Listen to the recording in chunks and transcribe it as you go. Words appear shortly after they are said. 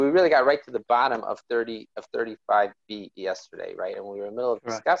really got right to the bottom of 35b yesterday, right? And we were in the middle of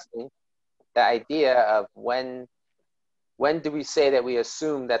discussing the idea of when do we say that we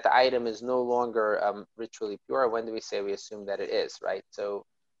assume that the item is no longer ritually pure? When do we say we assume that it is, right? So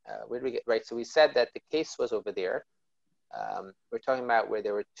where did we get right? So we said that the case was over there. We're talking about where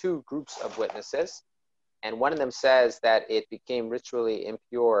there were two groups of witnesses, and one of them says that it became ritually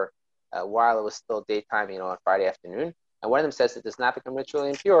impure while it was still daytime, on Friday afternoon. And one of them says it does not become ritually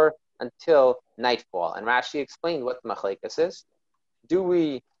impure until nightfall. And Rashi explained what the machlekes is. Do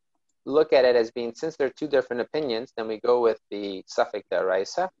we look at it as being, since there are two different opinions, then we go with the suffix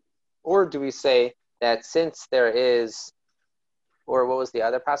deraisa? Or do we say that since there is, or what was the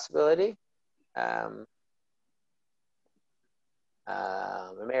other possibility? So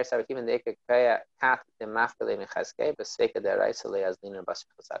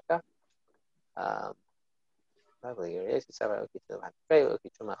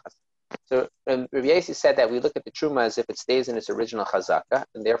Rabbi Yossi said that we look at the truma as if it stays in its original chazaka,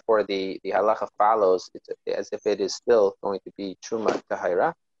 and therefore the halacha follows as if it is still going to be truma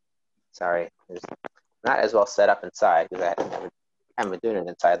tahira. Sorry, it's not as well set up inside because I haven't been doing it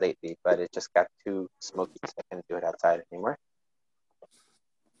inside lately, but it just got too smoky, so I can't do it outside anymore.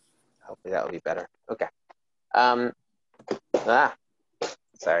 Hopefully that will be better. Okay.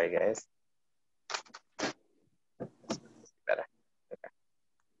 Sorry guys. Better. Okay.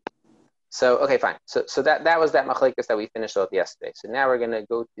 So okay, fine. So that was that machlekes that we finished off yesterday. So now we're gonna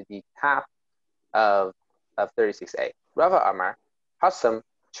go to the top of 36a. Rava Amar Hasam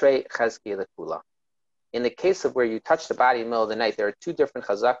Trei Chazki Lekula. In the case of where you touch the body in the middle of the night, there are two different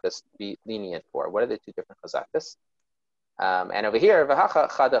chazakas to be lenient for. What are the two different chazakas? And over here,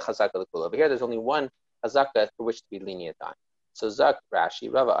 over here, there's only one chazaka for which to be lenient on. So Zak Rashi,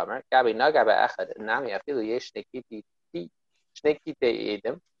 Rava Amar, Gabi Nagaba Echad, Nami Afilu Yesh Nekiti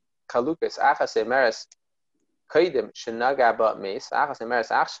Edim, Kalukas Achas Emeres Kaidim Shenagaba Mes, Achas Emeres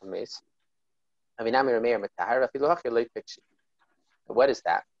Achsham Mes, Avinami Rameir Metahar, Afilu Hachir Leit Pikshi. What is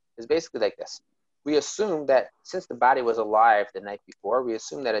that? It's basically like this. We assume that since the body was alive the night before, we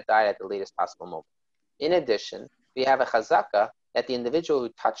assume that it died at the latest possible moment. In addition, we have a chazaka that the individual who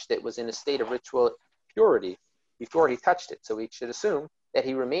touched it was in a state of ritual purity before he touched it. So we should assume that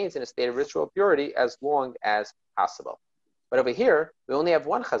he remains in a state of ritual purity as long as possible. But over here, we only have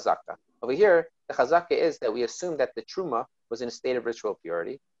one chazaka. Over here, the chazaka is that we assume that the truma was in a state of ritual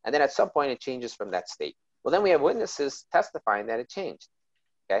purity, and then at some point it changes from that state. Well, then we have witnesses testifying that it changed.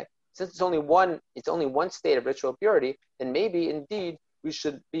 Okay? Since it's only one state of ritual purity, then maybe indeed we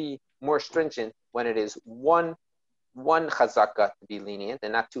should be more stringent when it is one chazaka to be lenient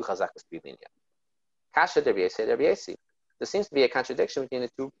and not two chazakas to be lenient. Kasha Rabbi Yossi. There seems to be a contradiction between the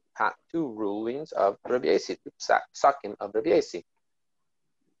two rulings of Rabbi Yossi, two psakim of Rabbi Yossi.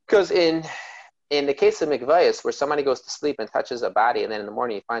 Because in the case of mikvayos, where somebody goes to sleep and touches a body, and then in the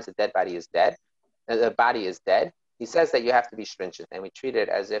morning he finds the body is dead, he says that you have to be stringent, and we treat it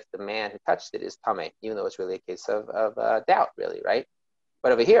as if the man who touched it is tameh, even though it's really a case of doubt, really, right?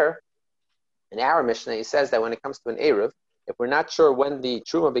 But over here, in our Mishnah, he says that when it comes to an Eruv, if we're not sure when the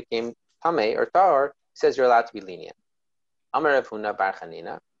Truma became Tameh or Tahor, he says you're allowed to be lenient. Amar Rav Huna bar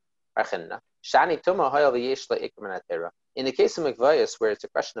Chanina, Shani Tuma Hoyel v'yesh le'ikr min hatera. In the case of Mikvayos, where it's a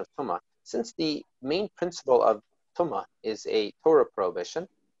question of Tuma, since the main principle of Tuma is a Torah prohibition,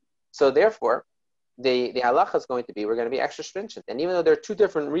 so therefore, the halacha is going to be, we're going to be extra stringent. And even though there are two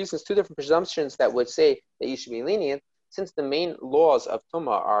different reasons, two different presumptions that would say that you should be lenient, since the main laws of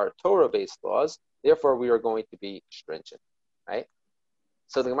Tumah are Torah-based laws, therefore we are going to be stringent, right?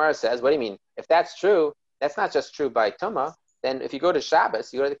 So the Gemara says, what do you mean? If that's true, that's not just true by Tumah. Then if you go to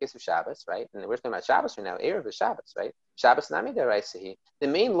Shabbos, you go to the case of Shabbos, right? And we're talking about Shabbos right now, Erev is Shabbos, right? Shabbos nami deraisahi. The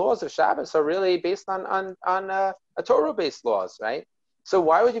main laws of Shabbos are really based on a Torah-based laws, right? So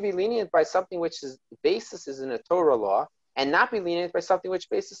why would you be lenient by something which is basis is in a Torah law and not be lenient by something which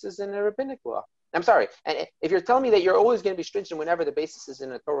basis is in a rabbinic law? I'm sorry. And if you're telling me that you're always going to be stringent whenever the basis is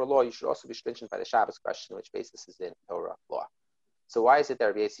in a Torah law, you should also be stringent by the Shabbos question, which basis is in Torah law. So why is it that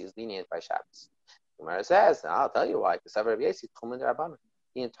Rabbi Yossi is lenient by Shabbos? Gemara says, I'll tell you why. Because Rabbi Yossi, Tchumen Rabbanan.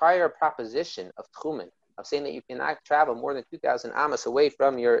 The entire proposition of Tchumen, of saying that you cannot travel more than 2,000 amas away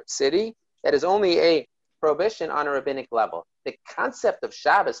from your city, that is only a prohibition on a rabbinic level. The concept of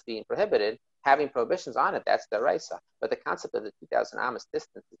Shabbos being prohibited, having prohibitions on it, that's the Raisa. But the concept of the 2,000 amas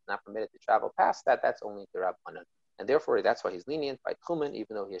distance is not permitted to travel past that. That's only the Rabbanan. And therefore, that's why he's lenient by Tchumen,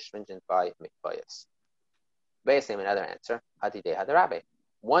 even though he is stringent by Mikvayos. Basically, another answer, Hadidei Hadarabe.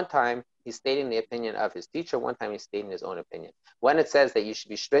 One time, he's stating the opinion of his teacher. One time, he's stating his own opinion. When it says that you should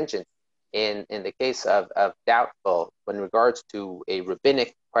be stringent in the case of doubtful in regards to a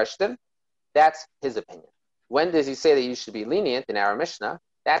rabbinic question, that's his opinion. When does he say that you should be lenient in our Mishnah?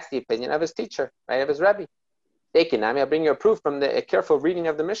 That's the opinion of his teacher, right, of his Rebbe. Dekinami, I'll bring you a proof from a careful reading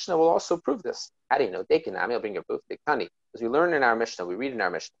of the Mishnah will also prove this. How do you know? Dekinami, I'll bring you a proof. Dekani, because we learn in our Mishnah, we read in our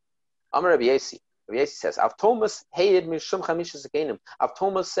Mishnah. Amar Rabbi Yasi. Rabbi Yasi says, Avtomus hayed mishum chamisha zakenim.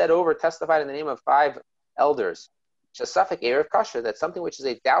 Avtomus said over, testified in the name of 5 elders. Shasafik erev kasher, that something which is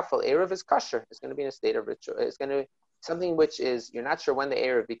a doubtful erev is kasher. It's going to be in a state of ritual. It's going to something which is, you're not sure when the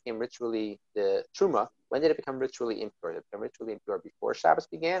erev became ritually, the truma, when did it become ritually impure? Did it become ritually impure before Shabbos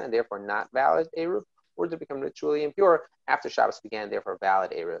began and therefore not valid erev? Or did it become ritually impure after Shabbos began, therefore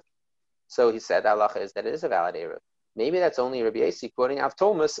valid erev? So he said, the halacha is that it is a valid erev. Maybe that's only Rabbi Yasi quoting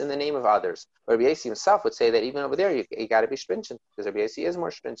Avtomus in the name of others. But Rabbi Yasi himself would say that even over there, you got to be stringent, because Rabbi Yasi is more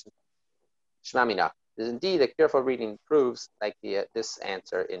stringent. Shmamina. There's indeed a careful reading proves like this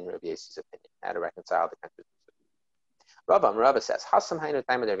answer in Rabbi Yasi's opinion, how to reconcile the contradiction. Rava says, Hasam Hainu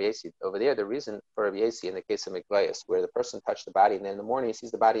time of Rabbi Yasi. Over there, the reason for Rabbi Yasi in the case of Mikvayas, where the person touched the body and then in the morning he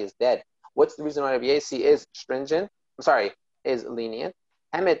sees the body is dead. What's the reason why Rabbi Yasi is stringent? Is lenient.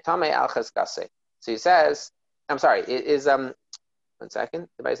 Hamed Tame al Chazkase. So he says, one second.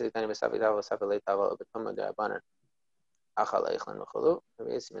 Right, so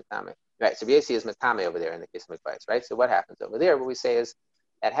Rabbi Yasi is metame over there in the case of Mikvayis, right? So what happens over there? What we say is,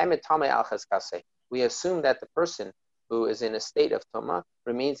 at Hamed Tame al Chazkase, we assume that the person who is in a state of Tuma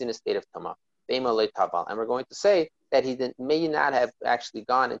remains in a state of Tuma. And we're going to say that he may not have actually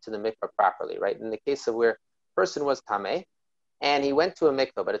gone into the mikvah properly, right? In the case of where a person was Tameh, and he went to a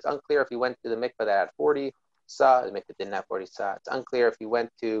mikvah, but it's unclear if he went to the mikvah that had 40 sa, the mikvah didn't have 40 sa. It's unclear if he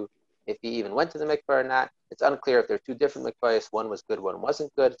even went to the mikvah or not. It's unclear if there are 2 different mikvahs, one was good, one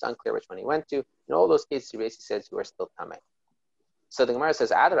wasn't good. It's unclear which one he went to. In all those cases, he basically says you are still Tameh. So the Gemara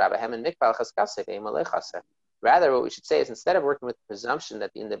says, rather, what we should say is, instead of working with the presumption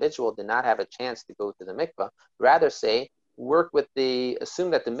that the individual did not have a chance to go to the mikvah, rather assume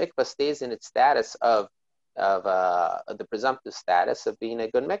that the mikvah stays in its status of the presumptive status of being a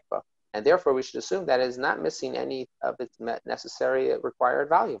good mikvah. And therefore, we should assume that it is not missing any of its necessary required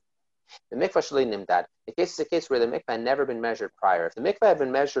value. The mikvah shalei nimdad. The case is a case where the mikvah had never been measured prior. If the mikvah had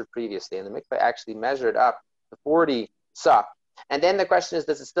been measured previously, and the mikvah actually measured up to 40 sa, and then the question is,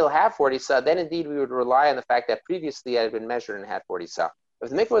 does it still have 40 sa? Then indeed we would rely on the fact that previously it had been measured and had 40 sa.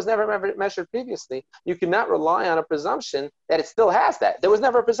 If the mikvah was never measured previously, you cannot rely on a presumption that it still has that. There was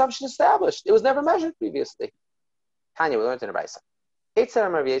never a presumption established. It was never measured previously. Tanya, we learned in Raisa. When did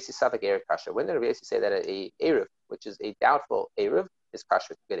Rabbi Yasi say that a eruv, which is a doubtful eruv, is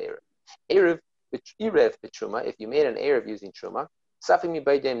kasher, good eruv? Eruv b'truma, if you made an eruv using truma, it's a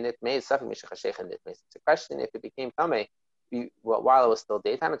question if it became tamei while it was still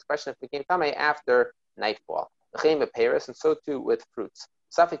daytime. It's a question if it became tamei after nightfall. And so too with fruits.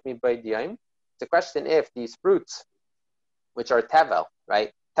 It's a question if these fruits, which are tevel,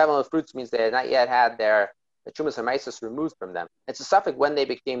 right? Tevel of fruits means they had not yet had their trumas hamaisus removed from them. It's a suffix when they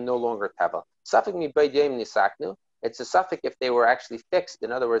became no longer tevel. Suffix mi b'yayim nisaknu. It's a suffix if they were actually fixed.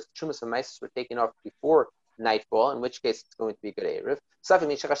 In other words, the trumas hamaisus were taken off before nightfall, in which case it's going to be a good eruv.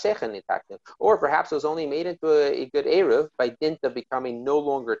 Or perhaps it was only made into a good eruv by dint of becoming no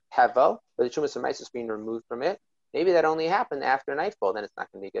longer tevel, but the trumas hamaisus being removed from it. Maybe that only happened after nightfall, then it's not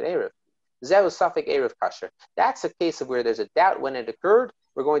going to be a good eruv. Zehu safek eruv kasher. That's a case of where there's a doubt when it occurred.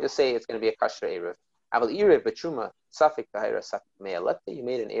 We're going to say it's going to be a kasher eruv. Aval eruv b'truma safek tahira safek me'ah. Let's say you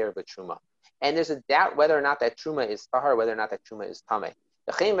made an eruv b'truma, and there's a doubt whether or not that truma is tahar, whether or not that truma is tameh.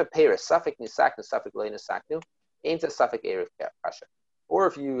 Or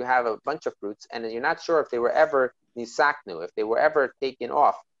if you have a bunch of fruits and you're not sure if they were ever nisaknu, if they were ever taken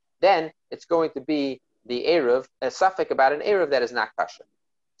off, then it's going to be the eruv, a suffix about an eruv that is not kasher.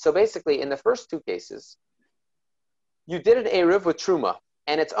 So basically, in the first 2 cases, you did an eruv with truma,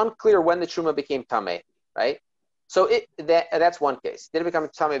 and it's unclear when the truma became tameh, right? So that's one case. Did it become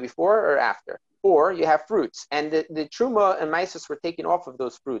tameh before or after? Or you have fruits, and the truma and maisus were taken off of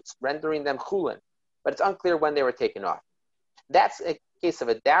those fruits, rendering them chulin, but it's unclear when they were taken off. That's a case of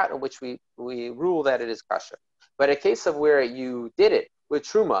a doubt in which we rule that it is kasher. But a case of where you did it with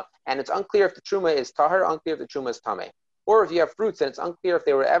truma, and it's unclear if the truma is tahar, unclear if the truma is tameh. Or if you have fruits, and it's unclear if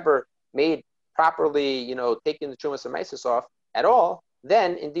they were ever made properly, taking the trumas and maisus off at all,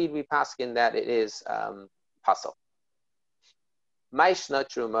 then indeed we paskin that it is pasal. Maishna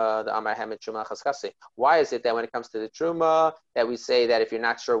truma, the Amar Hamed truma chaskase. Why is it that when it comes to the truma, that we say that if you're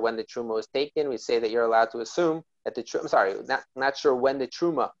not sure when the truma was taken, we say that you're allowed to assume that not sure when the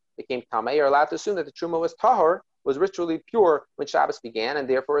truma became tameh, you're allowed to assume that the truma was tahor was ritually pure when Shabbos began, and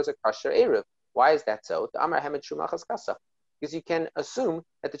therefore is a kosher eruv. Why is that so? Because you can assume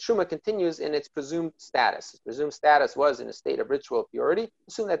that the truma continues in its presumed status. Its presumed status was in a state of ritual purity.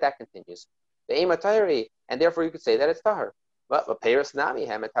 Assume that that continues. The ema tahiri, and therefore you could say that it's tahar. Well,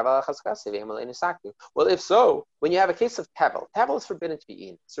 if so, when you have a case of tevel, tevel is forbidden to be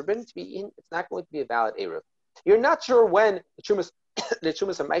eaten. It's forbidden to be eaten. It's not going to be a valid eruv. You're not sure when the chumas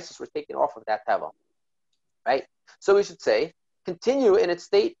and mices were taken off of that tevel, right? So we should say continue in its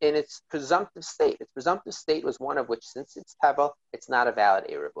state, in its presumptive state. Its presumptive state was one of which, since it's tevel, it's not a valid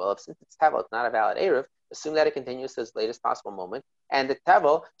eruv. Well, since it's tevel, it's not a valid eruv, assume that it continues to its latest possible moment, and the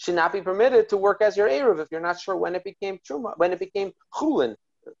tevel should not be permitted to work as your eruv if you're not sure when it became truma, when it became chulin,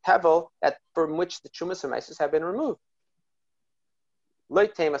 tevel that from which the chumas and mices have been removed. So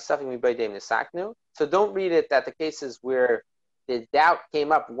don't read it that the cases where the doubt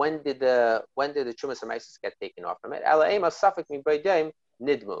came up, when did the chumas and mices get taken off from it?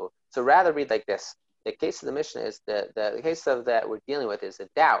 So rather read like this. The case of the Mishnah is the case of that we're dealing with is a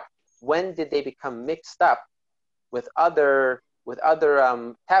doubt. When did they become mixed up with other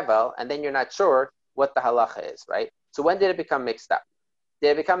tevel, and then you're not sure what the halacha is, right? So when did it become mixed up?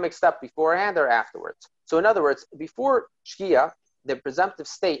 Did it become mixed up beforehand or afterwards? So in other words, before Shkia, the presumptive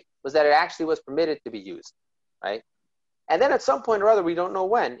state was that it actually was permitted to be used, right? And then at some point or other, we don't know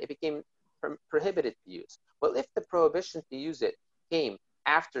when, it became prohibited to use. Well, if the prohibition to use it came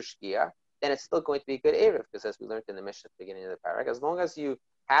after Shkia, then it's still going to be a good eruv, because as we learned in the Mishnah at the beginning of the parak, as long as you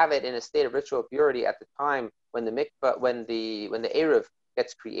have it in a state of ritual purity at the time when the mikvah, when the eruv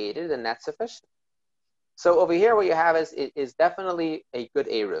gets created, then that's sufficient. So over here, what you have is definitely a good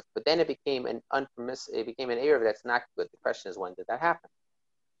eruv, but then it became an eruv that's not good. The question is, when did that happen?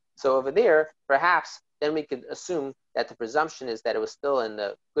 So over there, perhaps then we could assume that the presumption is that it was still in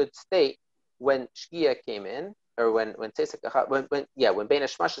the good state when Shkia came in, or when Bein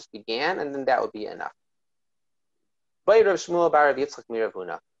Hashmashos began, and then that would be enough. You have in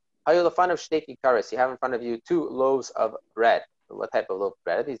front of you 2 loaves of bread. What type of loaf of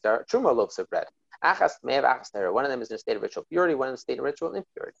bread? These are truma loaves of bread. One of them is in a state of ritual purity, one in a state of ritual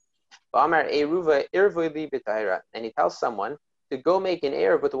impurity. And he tells someone to go make an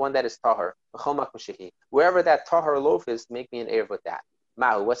eruv with the one that is tahar. Wherever that tahar loaf is, make me an eruv with that.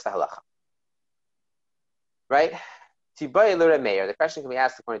 Mahu, what's the halacha? Right? The question can be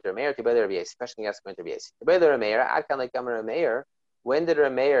asked according to Rameir. The question can be asked according to Rameir. When did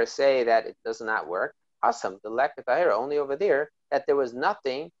Rameir say that it does not work? Asam, the lek tahira, only over there that there was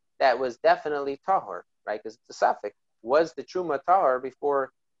nothing that was definitely tahor, right? Because it's a suffix. Was the truma tahor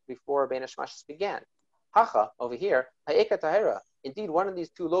before Bein Hashmashos began? Hacha, over here, ha'eka tahira. Indeed, one of these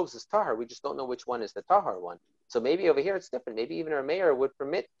 2 loaves is tahor. We just don't know which one is the tahor one. So maybe over here it's different. Maybe even a mayor would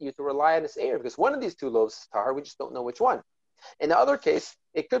permit you to rely on this eruv, because one of these 2 loaves is tahor. We just don't know which one. In the other case,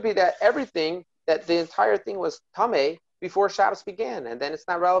 it could be that the entire thing was tameh before Shabbos began, and then it's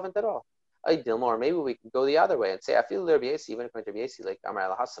not relevant at all. Or maybe we can go the other way and say, I feel Rabbi Yossi, even according to Rabbi Yossi, like Amar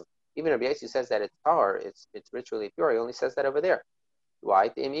al Hassam, even Rabbi Yossi says that it's tahor, it's ritually pure. He only says that over there. Why?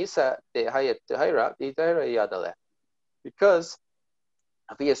 Because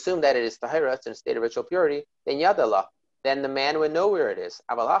if we assume that it is tahira, it's in a state of ritual purity, then yadala, then the man would know where it is.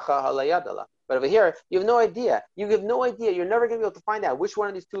 But over here, you have no idea. You're never going to be able to find out which one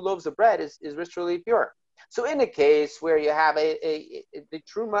of these 2 loaves of bread is ritually pure. So in a case where you have the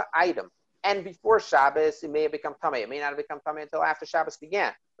truma item, and before Shabbos, it may have become tameh. It may not have become tameh until after Shabbos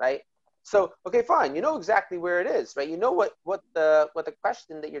began, right? So, okay, fine. You know exactly where it is, right? You know what the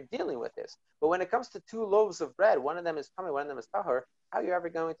question that you're dealing with is. But when it comes to 2 loaves of bread, one of them is tameh, one of them is tahor, how are you ever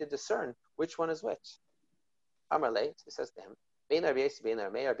going to discern which one is which? Amar le, he says to him, I don't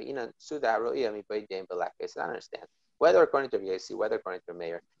understand. Whether according to Rabbi Yossi, whether according to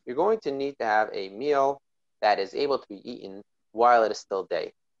Meir, you're going to need to have a meal that is able to be eaten while it is still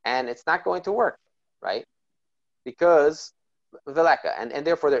day. And it's not going to work, right? Because veleka, and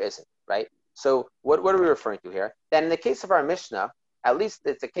therefore there isn't, right? So what are we referring to here? Then in the case of our Mishnah, at least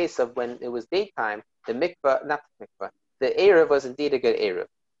it's a case of when it was daytime, the eruv was indeed a good eruv.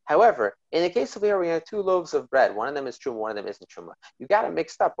 However, in the case of here, we have 2 loaves of bread. One of them is truma, one of them isn't truma. You got it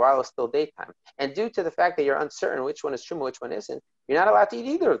mixed up while it's still daytime. And due to the fact that you're uncertain which one is truma, which one isn't, you're not allowed to eat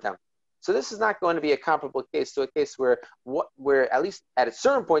either of them. So this is not going to be a comparable case to a case where at least at a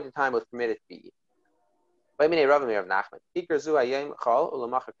certain point in time was permitted to be eaten.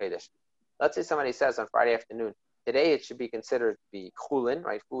 Let's say somebody says on Friday afternoon, today it should be considered to be chulin,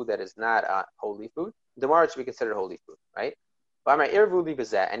 right? Food that is not holy food. Tomorrow it should be considered holy food, right?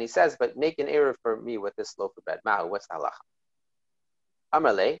 And he says, but make an eruv for me with this loaf of bread. Mahu, what's the halacha?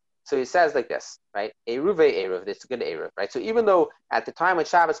 Amrle, So he says like this, right? Eruv Eruv, this is a good Eruv, right? So even though at the time when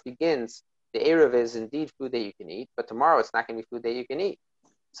Shabbos begins, the Eruv is indeed food that you can eat, but tomorrow it's not going to be food that you can eat.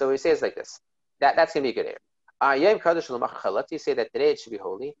 So he says like this, that's going to be a good Eruv. Let's say that today it should be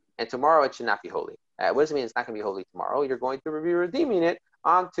holy, and tomorrow it should not be holy. What does it mean it's not going to be holy tomorrow? You're going to be redeeming it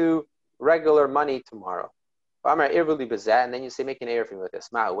onto regular money tomorrow. And then you say, make an Eruv for me with this.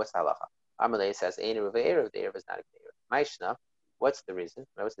 What's halacha? Amalei says, Eruv Eruv, the Eruv is not a good Eruv. Maishna, what's the reason?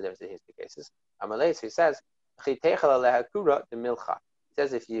 What's the difference in his two cases? Amalei, so he says, he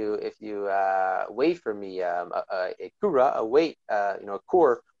says, if you weigh for me a kura, a weight, a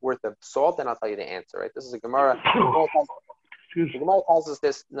core worth of salt, then I'll tell you the answer. Right? This is a Gemara. The Gemara tells us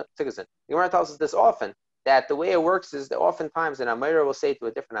this. No, the Gemara tells us this often, that the way it works is that oftentimes an Amira will say to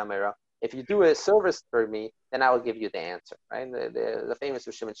a different Amira, if you do a service for me, then I will give you the answer. Right? The famous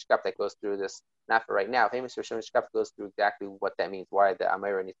Rosh Shkap that goes through this, not for right now. Famous Rosh Shkap goes through exactly what that means, why the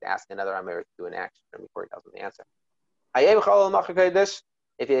Amira needs to ask another Amira to do an action before he tells him the answer.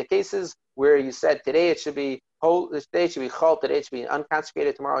 If you have cases where you said today it should be whole, today it should be chol, today it should be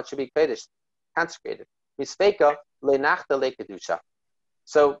unconsecrated, tomorrow it should be kodesh, consecrated. Mispeka lenachta lekedusha.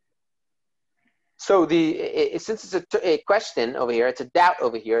 So since it's a question over here, it's a doubt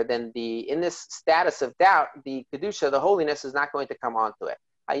over here, then in this status of doubt, the kedusha, the holiness, is not going to come onto it.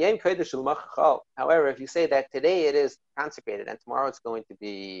 However, if you say that today it is consecrated and tomorrow it's going to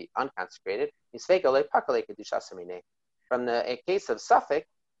be unconsecrated, from the case of suffix,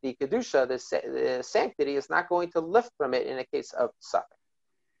 the kedusha, the sanctity, is not going to lift from it in a case of suffix.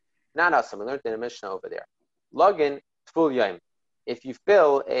 Not us. We learned in the Mishnah over there. Login tful yom. If you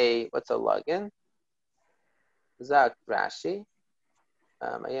fill what's a login? Zak Rashi.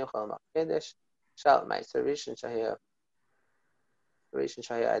 Ayem chol makedesh. Shal meiser rishon shahya. Rishon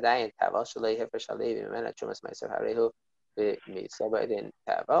shahya adayin tavel shalei hefer shalevi mena chumas meiser harehu b'mitzvah edin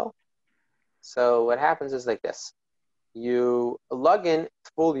tavel. So what happens is like this. You login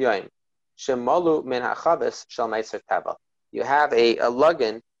tful yom. Shemalu min hachavis shal meiser tavel. You have a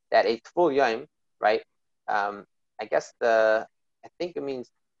login that a tful yom, right? I think it means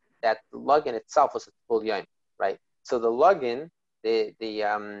that the login itself was a tful yom, right? So the login,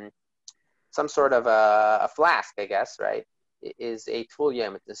 some sort of a flask, I guess, right, is a tful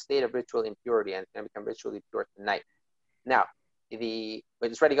yom. It's a state of ritual impurity, and it's going to become ritually pure tonight. Now,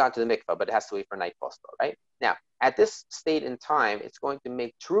 it's already gone to the mikvah, but it has to wait for nightfall still, right? Now, at this state in time, it's going to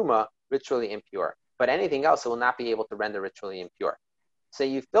make truma ritually impure, but anything else it will not be able to render ritually impure. So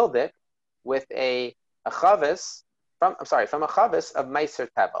you filled it with a chavis from a chavis of meiser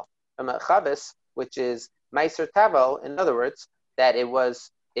tavel, from a chavis which is meiser tavel. In other words, that it was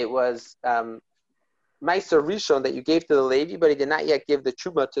meiser rishon that you gave to the Levi, but he did not yet give the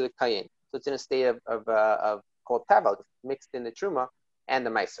truma to the kayin. So it's in a state of called tavel, mixed in the truma and the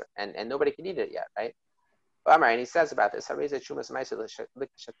meiser, and nobody can eat it yet, right? And he says about this, he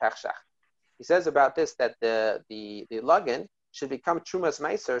says about this that the login should become trumas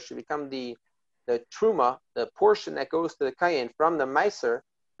meiser, should become the truma, the portion that goes to the kayin from the meiser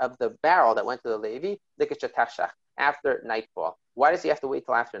of the barrel that went to the Levi, after nightfall. Why does he have to wait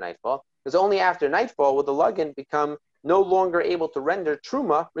till after nightfall? Because only after nightfall will the login become no longer able to render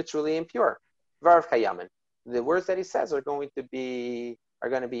truma ritually impure. Varv kayamin. The words that he says are going to be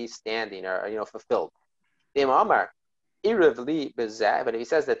standing or fulfilled. Amar. But if he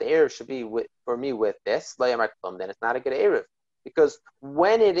says that the Eruv should be for me with this, then it's not a good Eruv. Because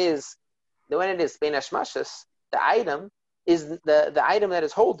when it is bein hashmashas, the item is the item that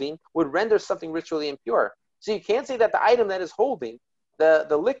is holding would render something ritually impure. So you can't say that the item that is holding the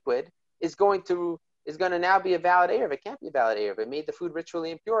liquid is going to now be a valid Eruv. It can't be a valid Eruv. It made the food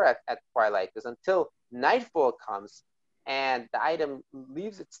ritually impure at twilight, because until nightfall comes and the item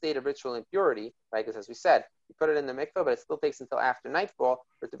leaves its state of ritual impurity, right? Because as we said, you put it in the mikvah, but it still takes until after nightfall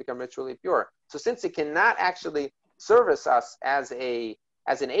for it to become ritually pure. So since it cannot actually service us as an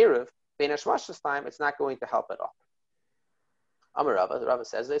Eruv, bein hashmashas time, it's not going to help at all. Amar Rava, the Rava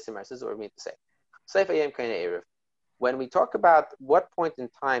says this is what we mean to say. Seifa yom kain Eruv. When we talk about what point in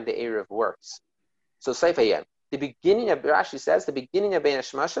time the Eruv works, so Seifa yom, the beginning of, Rashi says, the beginning of bein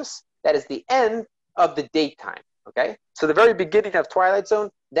hashmashas, that is the end of the daytime. Okay, so the very beginning of twilight zone,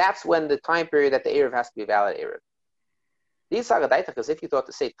 that's when the time period that the Eruv has to be a valid Eruv. Because if you thought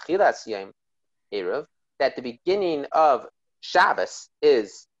to say Tchilas Yom Eruv, that the beginning of Shabbos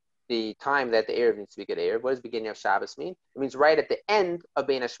is the time that the Eruv needs to be good Eruv. What does beginning of Shabbos mean? It means right at the end of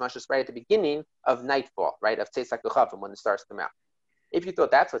Bein Hashmashos, right at the beginning of nightfall, right, of Tzeisak L'Chavim, when the stars come out. If you thought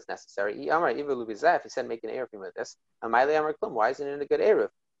that's what's necessary, if he said make an Eruv with this, why isn't it a good Eruv?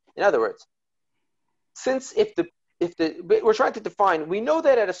 In other words, since if the we're trying to define, we know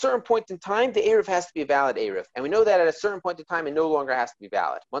that at a certain point in time, the Erev has to be a valid Erev. And we know that at a certain point in time, it no longer has to be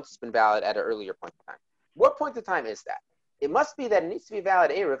valid, once it's been valid at an earlier point in time. What point in time is that? It must be that it needs to be a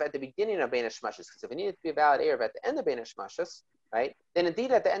valid Erev at the beginning of Bein HaShmashos, because if it needed to be a valid Erev at the end of Bein HaShmashos, right, then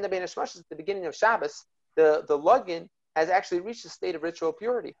indeed at the end of Bein HaShmashos, at the beginning of Shabbos, the Lugin has actually reached a state of ritual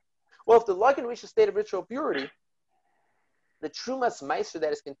purity. Well, if the Lugin reached a state of ritual purity, the Trumas Meiser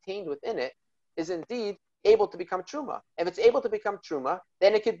that is contained within it is indeed able to become Truma. If it's able to become Truma,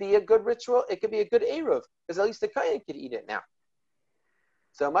 then it could be a good ritual, it could be a good Eruv, because at least the Kohen could eat it now.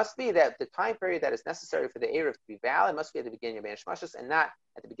 So it must be that the time period that is necessary for the Eruv to be valid must be at the beginning of Bein HaShmashos and not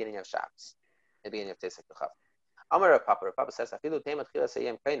at the beginning of Shabbos, at the beginning of Pesach L'Chav. Amar Rav Papa says,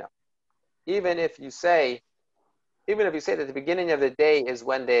 even if you say that the beginning of the day is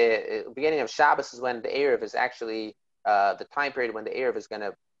when the beginning of Shabbos is when the Eruv is actually the time period when the Eruv is going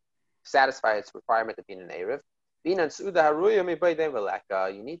to satisfy its requirement of being an Eruv. You need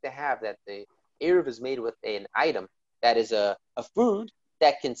to have that the Eruv is made with an item that is a food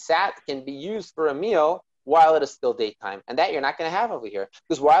that can be used for a meal while it is still daytime. And that you're not going to have over here.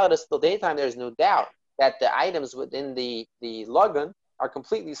 Because while it is still daytime, there's no doubt that the items within the Lagun are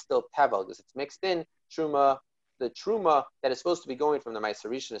completely still tevel, because it's mixed in Truma. The Truma that is supposed to be going from the Meiser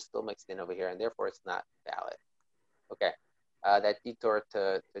Rishon is still mixed in over here, and therefore it's not valid. Okay. That detour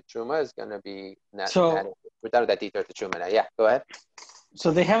to Truma is going to be we're done with that detour to Truma now. Yeah, go ahead. So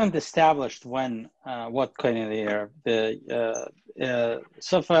they haven't established when what Kohen of the Erev, the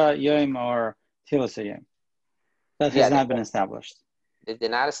Sofa Yom or Tilas Yom. That has not been established. They did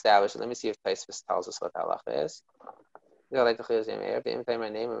not establish. Let me see if Taisvis tells us what halacha is. No, it does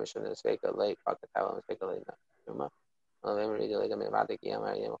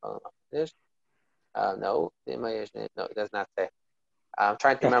not say. I'm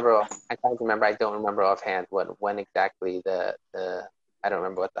trying to remember. I don't remember offhand when exactly the I don't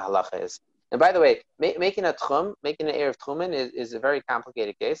remember what the halacha is. And by the way, making an Erev Tchumen is a very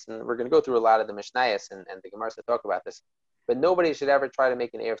complicated case, and we're going to go through a lot of the Mishnayos and the Gemaras to talk about this. But nobody should ever try to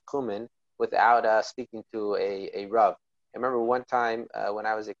make an Erev Tchumen without speaking to a Rav. I remember one time when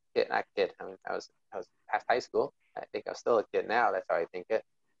I was a kid, I was past high school. I think I'm still a kid now. That's how I think it.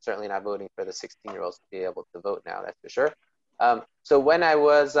 Certainly not voting for the 16-year-olds to be able to vote now. That's for sure. So when I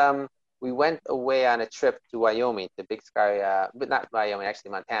was, we went away on a trip to Wyoming, to Big Sky, but not Wyoming,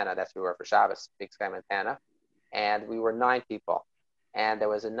 actually Montana. That's where we were for Shabbos, Big Sky, Montana. And we were 9 people. And there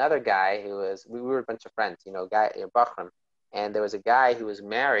was another guy we were a bunch of friends, Bachram. And there was a guy who was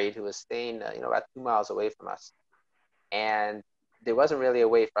married who was staying, about 2 miles away from us. And there wasn't really a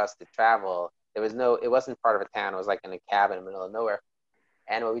way for us to travel. It wasn't part of a town. It was like in a cabin in the middle of nowhere.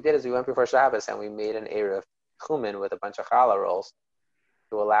 And what we did is we went before Shabbos and we made an Erev Tchumen with a bunch of challah rolls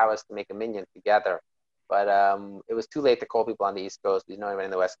to allow us to make a minyan together. But it was too late to call people on the East Coast. We didn't know anyone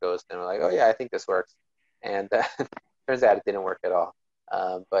in the West Coast. And we're like, oh yeah, I think this works. And turns out it didn't work at all.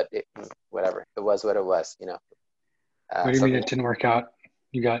 But whatever. It was what it was, What do you mean it didn't work out?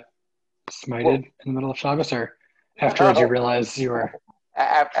 You got smited in the middle of Shabbos, or afterwards you realized you were...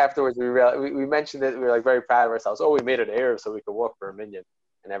 Afterwards, we mentioned that we were like very proud of ourselves. Oh, we made an Erev so we could walk for a minyan.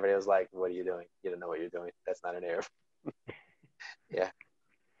 And everybody was like, what are you doing? You don't know what you're doing. That's not an Erev. Yeah.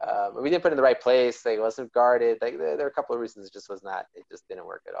 We didn't put it in the right place. Like, it wasn't guarded. Like, there are a couple of reasons it just didn't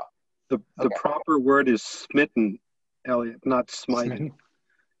work at all. The proper word is smitten, Elliot, not smited. Smitten.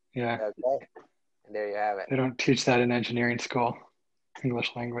 Yeah. Okay. And there you have it. They don't teach that in engineering school,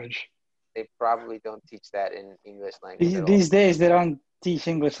 English language. They probably don't teach that in English language. These days, they don't teach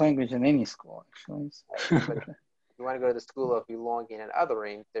English language in any school, actually. If you want to go to the School of Belonging and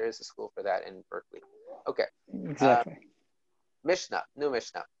Othering, there is a school for that in Berkeley. Okay. Exactly. Mishnah, new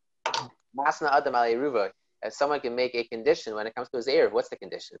Mishnah. Masna Adam al Eruva. As someone can make a condition when it comes to his Erev, what's the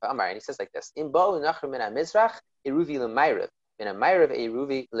condition? And he says like this: In bo nachr min mizrach eruvi lemayrev, min mayrev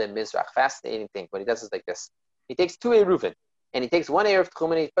eruvi lemizrach. Fascinating thing. What he does is like this: he takes 2 eruvin, and he takes 1 Erev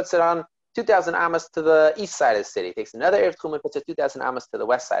Tchumen, he puts it on 2,000 amas to the east side of the city. He takes another Erev Tchumen, puts it 2,000 amas to the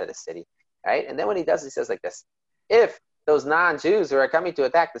west side of the city. Right? And then what he does, he says like this: if those non-Jews who are coming to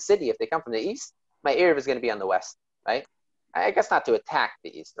attack the city, if they come from the east, my Erev is going to be on the west. Right? I guess not to attack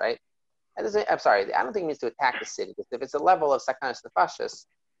the east, right? I'm sorry, I don't think it means to attack the city. Because if it's a level of sakanas nefashos,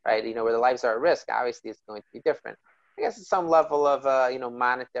 right, where the lives are at risk, obviously it's going to be different. I guess it's some level of,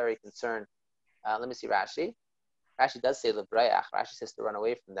 monetary concern. Let me see Rashi. Rashi does say lebrayach. Rashi says to run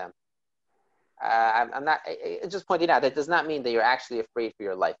away from them. I'm not just pointing out that does not mean that you're actually afraid for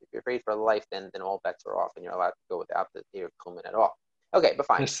your life. If you're afraid for life, then all bets are off, and you're allowed to go without the Erev Tchumen at all. Okay, but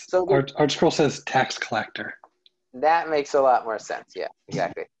fine. So our scroll says tax collector. That makes a lot more sense. Yeah,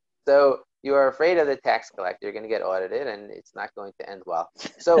 exactly. So you are afraid of the tax collector. You're going to get audited, and it's not going to end well.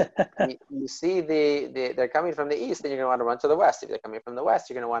 So you see they're coming from the east, and you're going to want to run to the west. If they're coming from the west,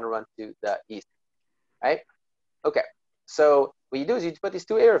 you're going to want to run to the east, right? Okay. So what you do is you put these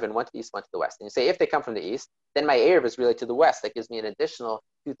two Eruvin, one to the east, one to the west. And you say, if they come from the east, then my Eruv is really to the west. That gives me an additional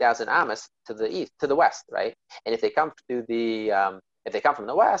 2,000 Amos to the east, to the west, right? And if they come to if they come from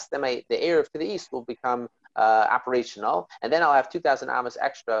the west, then the Eruv to the east will become operational, and then I'll have 2,000 Amos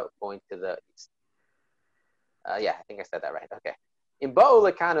extra going to the east. Yeah, I think I said that right. Okay. In Bo'u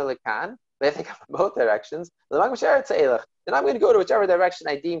Lekan or Lekan, if they come from both directions, then I'm going to go to whichever direction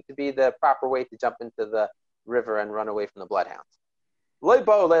I deem to be the proper way to jump into the river and run away from the bloodhounds.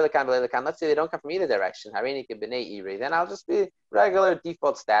 Let's say they don't come from either direction. Then I'll just be regular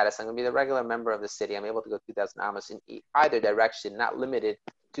default status. I'm going to be the regular member of the city. I'm able to go 2,000 Amos in either direction, not limited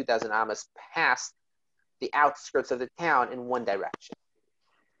 2,000 Amos past the outskirts of the town in one direction.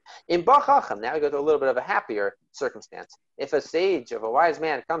 In Bachacham, now we go to a little bit of a happier circumstance. If a sage, if a wise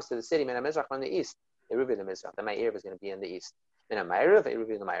man comes to the city, Min HaMizrach from the east, Eruv in the Mizrach, then my Eruv is going to be in the east. Min HaMa'ariv, Eruv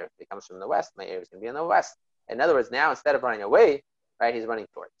in the Ma'ariv. If he comes from the west, my Eruv is going to be in the west. In other words, now instead of running away, right, he's running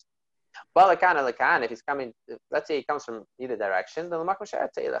towards. If he's coming, let's say he comes from either direction, then I'm going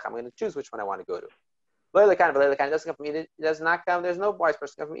to choose which one I want to go to. It doesn't come from either, it does not come, there's no wise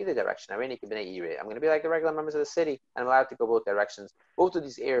person come from either direction. I'm going to be like the regular members of the city, and I'm allowed to go both directions. Both of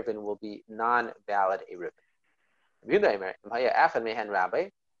these Eruvin will be non-valid Eruvin.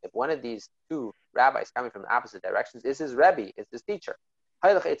 If one of these two rabbis coming from opposite directions is his Rebbe, is his teacher.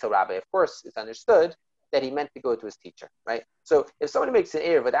 Of course, it's understood that he meant to go to his teacher, right? So if somebody makes an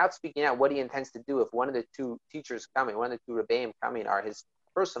Eruv without speaking out what he intends to do, if one of the two teachers coming, one of the two Rebbeim coming are his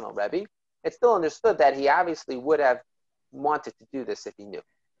personal Rebbe, it's still understood that he obviously would have wanted to do this if he knew.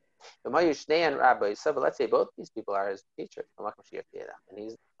 But let's say both these people are his teachers, and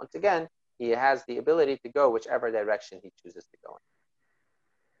he's, once again, he has the ability to go whichever direction he chooses to go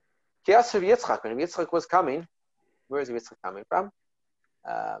in. When Yitzchak was coming, where is Yitzchak coming from?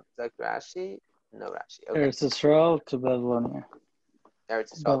 Rashi? No Rashi. Okay. Eretz Yisrael to Babylonia.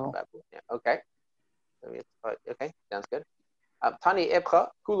 Eretz Yisrael to Babylonia. Okay. Okay, sounds good. Tani Ibcha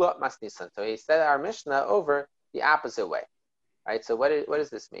Kula Masnisan. So he said our Mishnah over the opposite way. Right? So what does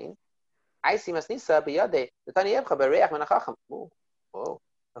this mean? I see Masnisa biyade the Tani Ibcha bereach menachacham. Whoa.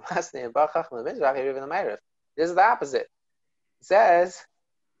 This is the opposite.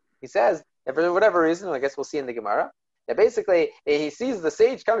 He says, and for whatever reason, I guess we'll see in the Gemara, that basically he sees the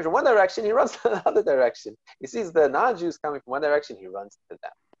sage coming from one direction, he runs to the other direction. He sees the non-Jews coming from one direction, he runs to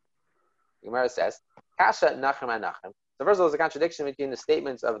them. The Gemara says, Kasha Nachem Anachem. So first of all, there's a contradiction between the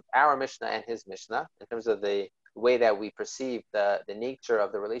statements of our Mishnah and his Mishnah in terms of the way that we perceive the nature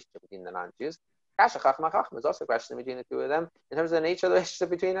of the relationship between the non-Jews. Kasha Chacham HaChacham is also a question between the two of them in terms of the nature of the relationship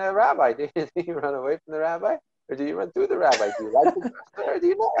between a rabbi. Do you run away from the rabbi, or do you run through the rabbi? Do you like the dresser, or do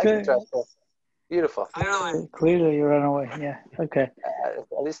you not like the dresser? Beautiful. Clearly, you run away. Yeah. Okay.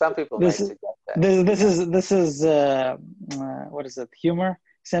 At least some people might suggest that. This is what is it? Humor,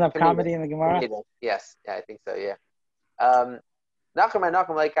 stand-up comedy in the Gemara. Yes. Yeah, I think so. Yeah.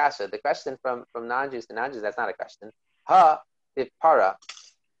 Nachem like Kasha. The question from non-Jews to non-Jews. That's not a question. Ha b'para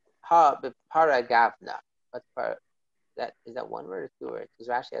gavna. What's para? Is that one word or two words? Because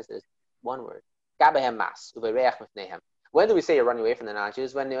Rashi has this one word. Gabehem mas ubereach mifnehem. When do we say you're running away from the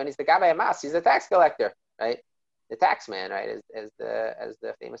non-Jews? When he's the Gabay Mas, he's the tax collector, right? The tax man, right? As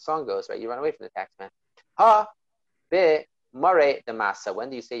the famous song goes, right? You run away from the tax man. Ha be Mare the Masa. When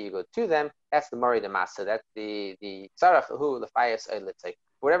do you say you go to them? That's the Mare the Masa. That's the Tzarach Hu Lefayas Oilitzek.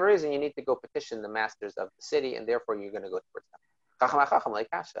 For whatever reason, you need to go petition the masters of the city, and therefore you're going to go towards them. Chacham HaChacham like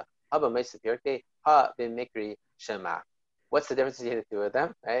Kasha. Haba Meisip Yerke Ha be Mikri Shema. What's the difference between the two of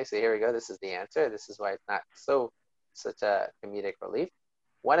them? Right? So here we go. This is the answer. This is why it's not such a comedic relief.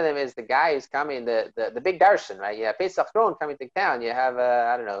 One of them is the guy who's coming, the big darshan, right? You have Pesach Ron coming to town. You have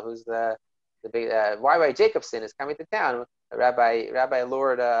I don't know who's the big Y.Y. Jacobson is coming to town. Rabbi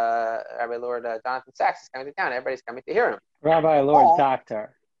Lord Jonathan Sachs is coming to town. Everybody's coming to hear him. Rabbi Lord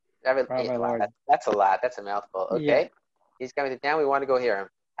Doctor. Rabbi Lord. That's a lot. That's a mouthful. Okay, yeah. He's coming to town. We want to go hear him.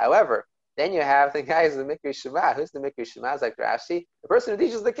 However, then you have the guy who's the Mikri Shema. Who's the Mikri Shema? It's like Rashi, the person who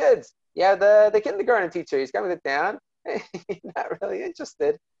teaches the kids. Yeah, the kindergarten teacher. He's coming to town. He's not really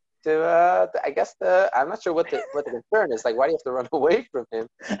interested to. I guess I'm not sure what the concern is. Like, why do you have to run away from him?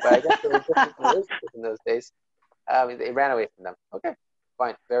 But I guess there were different relationships in those days. They ran away from them. Okay,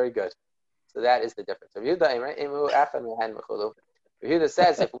 fine, very good. So that is the difference. Yehuda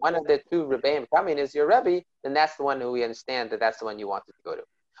says if one of the two Rebbeim coming is your Rebbe, then that's the one who we understand that's the one you wanted to go to.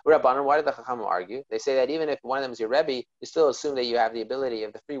 Rabbanan, why did the Chachamim argue? They say that even if one of them is your Rebbe, you still assume that you have the ability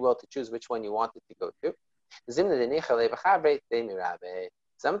of the free will to choose which one you wanted to go to.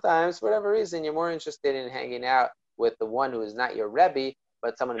 Sometimes, for whatever reason, you're more interested in hanging out with the one who is not your Rebbe,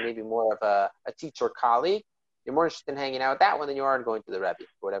 but someone who may be more of a teacher colleague. You're more interested in hanging out with that one than you are in going to the Rebbe,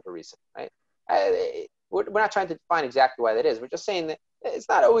 for whatever reason, right? We're not trying to define exactly why that is. We're just saying that it's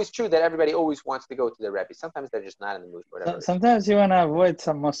not always true that everybody always wants to go to the Rebbe. Sometimes they're just not in the mood for whatever reason. Sometimes you want to avoid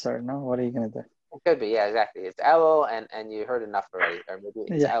some Musar, no? What are you going to do? It could be, yeah, exactly. It's Elul, and you heard enough already. Or maybe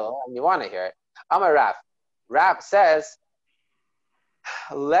it's Elul, and you want to hear it. Amar Rav. Rav says,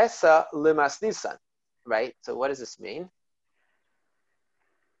 Lesa limasnisan, right? So what does this mean?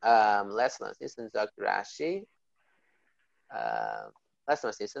 Lesa limasnisan, Zak Rashi. Lesa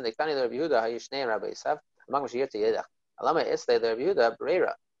limasnisan, they tani the Rabbi Yehuda, Hayushnei Rabbi Yisrael, among Mashiyot Yedach. Alama Islay the Rabbi Yehuda,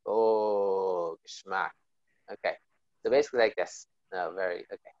 Breira. Oh, Geshmak. Okay. So basically like this. No, very,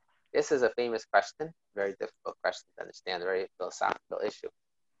 okay. This is a famous question, very difficult question to understand, a very philosophical issue.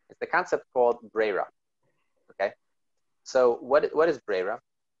 It's the concept called Breira. Okay? So what is Breira?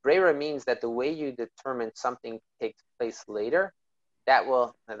 Breira means that the way you determine something takes place later, that's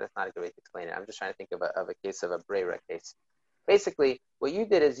not a good way to explain it. I'm just trying to think of a case of a Breira case. Basically, what you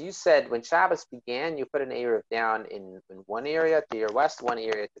did is you said when Shabbos began, you put an Eruv down in one area to your west, one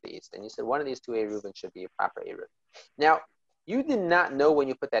area to the east. And you said one of these two Eruvim should be a proper Eruv. Now, you did not know when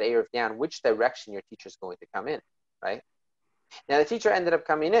you put that Eruv down which direction your teacher is going to come in, right? Now, the teacher ended up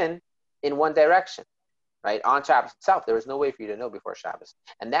coming in one direction, right? On Shabbos itself. There was no way for you to know before Shabbos.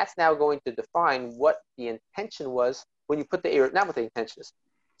 And that's now going to define what the intention was when you put the Eruv, not what the intention is,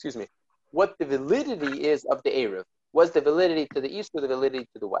 what the validity is of the Eruv. Was the validity to the east or the validity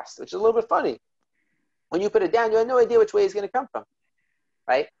to the west? Which is a little bit funny. When you put it down, you have no idea which way it's going to come from,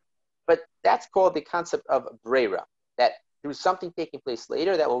 right? But that's called the concept of Breira, that through something taking place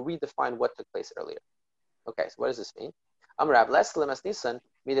later, that will redefine what took place earlier. Okay, so what does this mean? Amrav leslemas nisan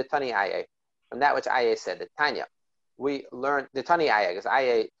midatani aye. From that which Aye said, the Tanya, we learned the Tani Aye, because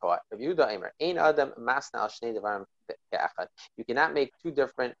Aye taught Rabbi Yehuda Eimer, Ein Adam Masna al Shnei Devarim Ke'achad. You cannot make two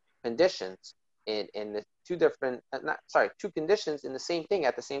different conditions in the two conditions in the same thing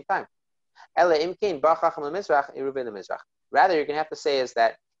at the same time. Rather, you're going to have to say is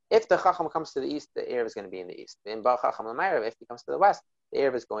that if the Chacham comes to the east, the Erev is going to be in the east. If he comes to the west, the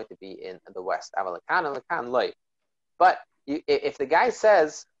Erev is going to be in the west. But if the guy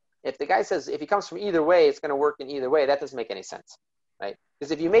says if he comes from either way, it's going to work in either way, that doesn't make any sense, right?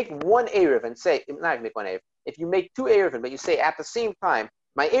 Because if you make one Erev and say, not even make one Erev, if you make two Erev, but you say at the same time,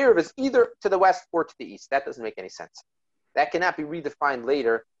 my Erev is either to the west or to the east, that doesn't make any sense. That cannot be redefined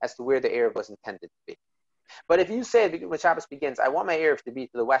later as to where the Erev was intended to be. But if you say when Shabbos begins, I want my Erev to be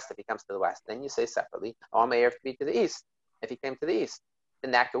to the west if he comes to the west, then you say separately, I want my Erev to be to the east if he came to the east,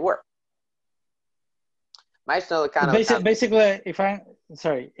 then that could work. Basically, if I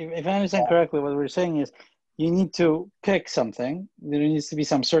understand correctly, what we're saying is you need to pick something. There needs to be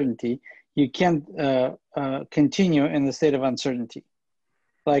some certainty. You can't continue in the state of uncertainty.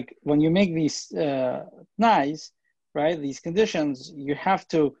 Like when you make these nice, right, these conditions, you have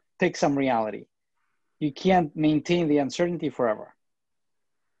to pick some reality. You can't maintain the uncertainty forever.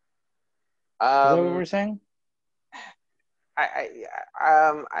 Is that what we're saying?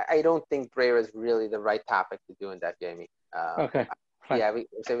 I don't think Breira is really the right topic to do in that, Jamie. Okay. Fine. Yeah, in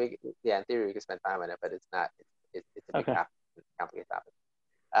theory we could spend time on it, but it's not. It's a big topic, complicated topic.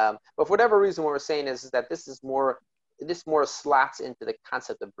 But for whatever reason, what we're saying is that this more slots into the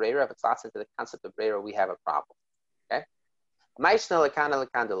concept of Breira. If it slots into the concept of Breira, we have a problem. Okay. Why is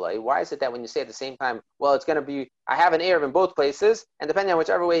it that when you say at the same time, well, it's going to be, I have an Erev in both places, and depending on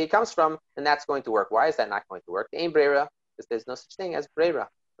whichever way he comes from, then that's going to work. Why is that not going to work? The ain't Breira, because there's no such thing as Breira,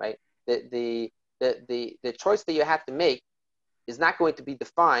 right? The choice that you have to make is not going to be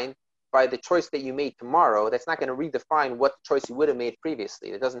defined by the choice that you made tomorrow. That's not going to redefine what choice you would have made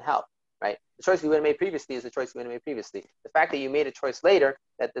previously. It doesn't help, right? The choice you would have made previously is the choice you would have made previously. The fact that you made a choice later,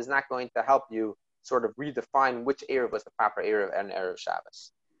 that is not going to help you sort of redefine which Erev was the proper Erev and Erev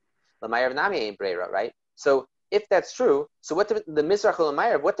Shabbos. L'mayev nami ain't Breira, right? So if that's true, so what the Mizrach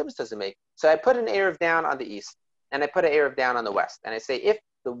l'mayev, what difference does it make? So I put an Erev down on the east, and I put an Erev down on the west, and I say if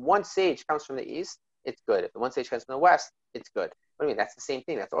the one sage comes from the east, it's good. If the one sage comes from the west, it's good. What do you mean? That's the same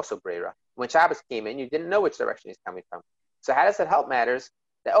thing. That's also Breira. When Shabbos came in, you didn't know which direction he's coming from. So how does that help matters?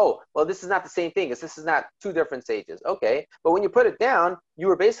 That, this is not the same thing, because this is not two different sages. Okay, but when you put it down, you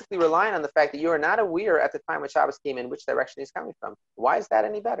were basically relying on the fact that you are not aware at the time when Shabbos came in which direction he's coming from. Why is that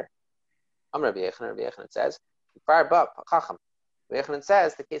any better? Rabbi Yechanan says, Rabbi Yechanan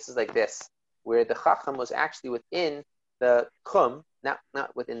says the case is like this, where the Chacham was actually within the Chum, not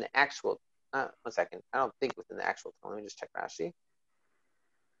within the actual. 1 second. I don't think within the actual tone. Let me just check Rashi.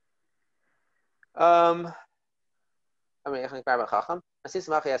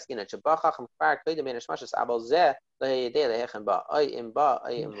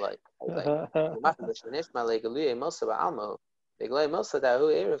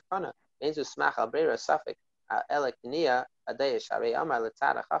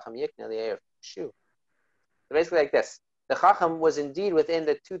 Basically like this. The Chacham was indeed within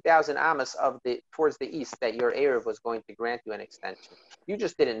the 2,000 amas of towards the east that your Erev was going to grant you an extension. You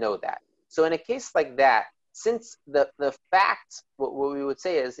just didn't know that. So in a case like that, since the facts, what we would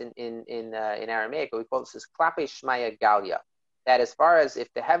say is in Aramaic, what we call this is klape shmaya galia, that as far as if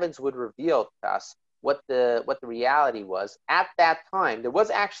the heavens would reveal to us what the reality was at that time, there was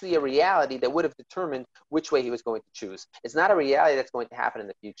actually a reality that would have determined which way he was going to choose. It's not a reality that's going to happen in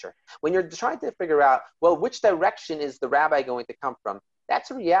the future. When you're trying to figure out, well, which direction is the rabbi going to come from,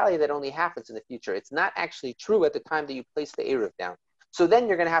 that's a reality that only happens in the future. It's not actually true at the time that you place the Erev down. So then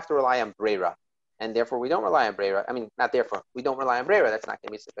you're going to have to rely on Breira. And therefore, we don't rely on Breira. I mean, not therefore, we don't rely on Breira. That's not going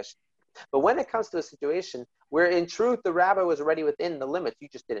to be sufficient. But when it comes to a situation where in truth the rabbi was already within the limits, you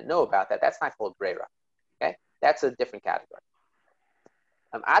just didn't know about that, that's not called Breira. Okay? That's a different category.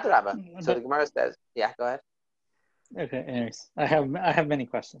 Adrabah. So the Gemara says, yeah, go ahead. Okay, anyways, I have many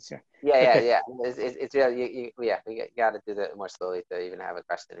questions here. Yeah. It's really, we got to do that more slowly to even have a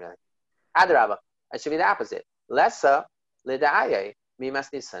question, really. Adrabah. It should be the opposite. Lessa lida'aye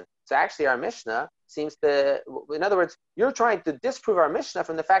mimas nisan. So actually our Mishnah seems to, in other words, you're trying to disprove our Mishnah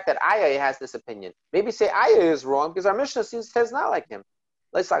from the fact that Ayah has this opinion. Maybe say Ayah is wrong because our Mishnah says not like him.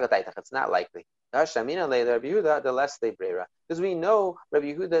 It's not likely. Because we know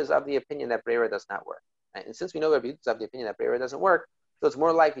Rabbi Yehuda is of the opinion that Breira does not work. Right? And since we know Rabbi Yehuda is of the opinion that Breira doesn't work, so it's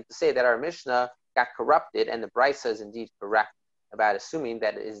more likely to say that our Mishnah got corrupted and the Brisa is indeed correct about assuming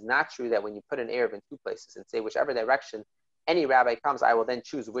that it is not true that when you put an Erev in two places and say whichever direction any rabbi comes, I will then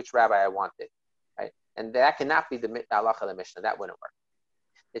choose which rabbi I wanted. Right? And that cannot be the halacha of the Mishnah. That wouldn't work.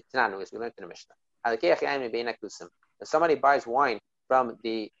 It's not news. We learned in the Mishnah. If somebody buys wine from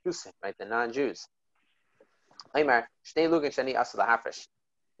the Kusim, right, the non-Jews, he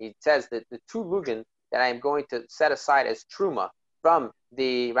says that the 2 lugin that I am going to set aside as truma from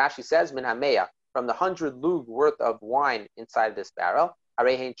the, Rashi says, min hameya, from the 100 lug worth of wine inside this barrel,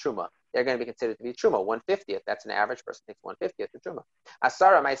 arehein truma. They're going to be considered to be truma, 1/50th. That's an average person takes 1/50th of truma.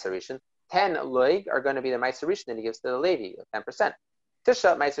 Asara meisarishin, 10 lug are going to be the meisarishin that he gives to the Levi, 10%.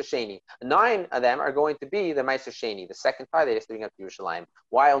 Tisha meiser sheni, 9 of them are going to be the meiser sheni, the second tie they just bring up to Yerushalayim.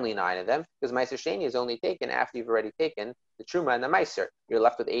 Why only 9 of them? Because meiser sheni is only taken after you've already taken the truma and the meiser. You're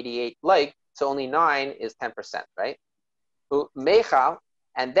left with 88 lug, so only 9 is 10%, right? Meichal,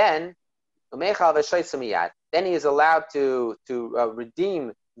 and then Meichal v'shoysamiyad. Then he is allowed to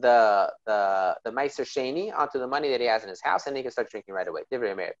redeem the meiser sheni onto the money that he has in his house, and he can start drinking right away.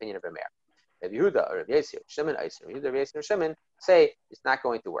 Divrei Meir, opinion of Meir. Rabbi Yehuda or Rabbi Yosef, Shimon, Eiser, Rabbi Yehuda, Rabbi Yosef, Shimon say it's not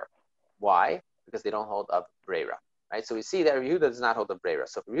going to work. Why? Because they don't hold up Breira, right? So we see that Rabbi Yehuda does not hold up Breira.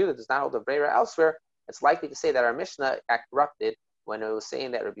 So if Rabbi Yehuda does not hold up Breira elsewhere, it's likely to say that our Mishnah got corrupted when it was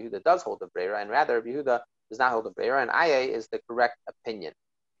saying that Rabbi Yehuda does hold up Breira, and rather Rabbi Yehuda does not hold up Breira, and Ayah is the correct opinion.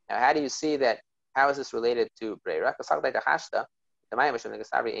 Now, how do you see that? How is this related to Breira? I'm just trying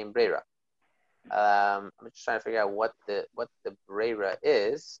to figure out what the Breira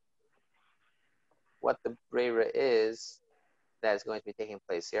is. What the Breira is that is going to be taking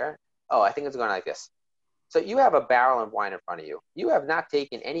place here. Oh, I think it's going like this. So you have a barrel of wine in front of you. You have not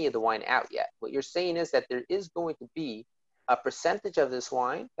taken any of the wine out yet. What you're saying is that there is going to be a percentage of this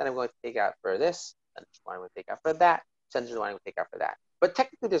wine that I'm going to take out for this, and this wine I'm going to take out for that, percentage of the wine I'm going to take out for that. But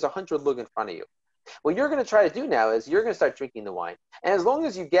technically there's 100 lug in front of you. What you're going to try to do now is you're going to start drinking the wine. And as long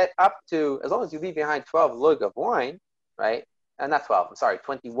as you leave behind 12 lug of wine, right? Not 12, I'm sorry,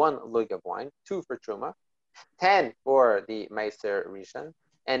 21 lug of wine, 2 for Truma, 10 for the Meiser Rishon,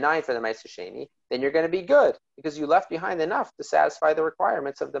 and 9 for the Meiser Sheni, then you're going to be good because you left behind enough to satisfy the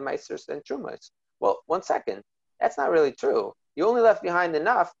requirements of the Meisers and Trumas. Well, 1 second, that's not really true. You only left behind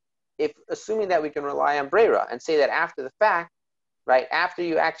enough if, assuming that we can rely on Breira and say that after the fact, right, after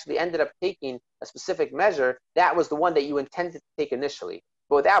you actually ended up taking a specific measure, that was the one that you intended to take initially.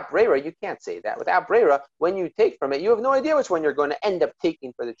 But without Breira, you can't say that. Without Breira, when you take from it, you have no idea which one you're going to end up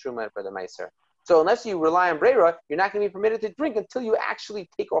taking for the Truma and for the Meiser. So unless you rely on Breira, you're not going to be permitted to drink until you actually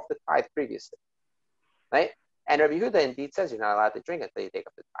take off the tithe previously. Right? And Rabbi Yehuda indeed says you're not allowed to drink until you take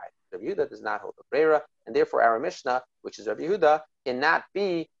off the tithe. Rabbi Yehuda does not hold the Breira, and therefore our Mishnah, which is Rabbi Yehuda, cannot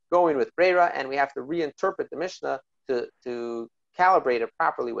be going with Breira, and we have to reinterpret the Mishnah to calibrate it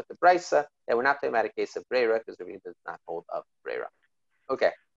properly with the Brisa, that we're not talking about a case of Breira, because Rabbi Yehuda does not hold of Breira. Okay.